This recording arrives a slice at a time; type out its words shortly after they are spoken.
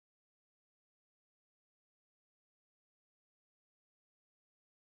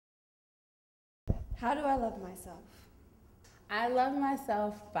How do I love myself? I love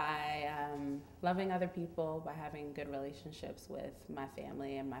myself by loving other people, by having good relationships with my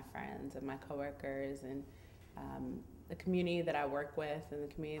family and my friends and my coworkers and the community that I work with and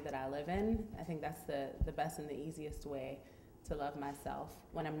the community that I live in. I think that's the best and the easiest way to love myself.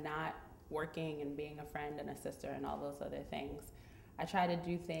 When I'm not working and being a friend and a sister and all those other things, I try to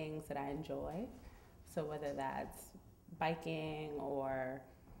do things that I enjoy. So whether that's biking or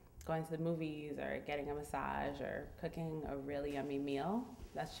going to the movies or getting a massage or cooking a really yummy meal,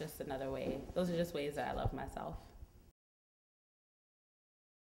 that's just another way. Those are just ways that I love myself.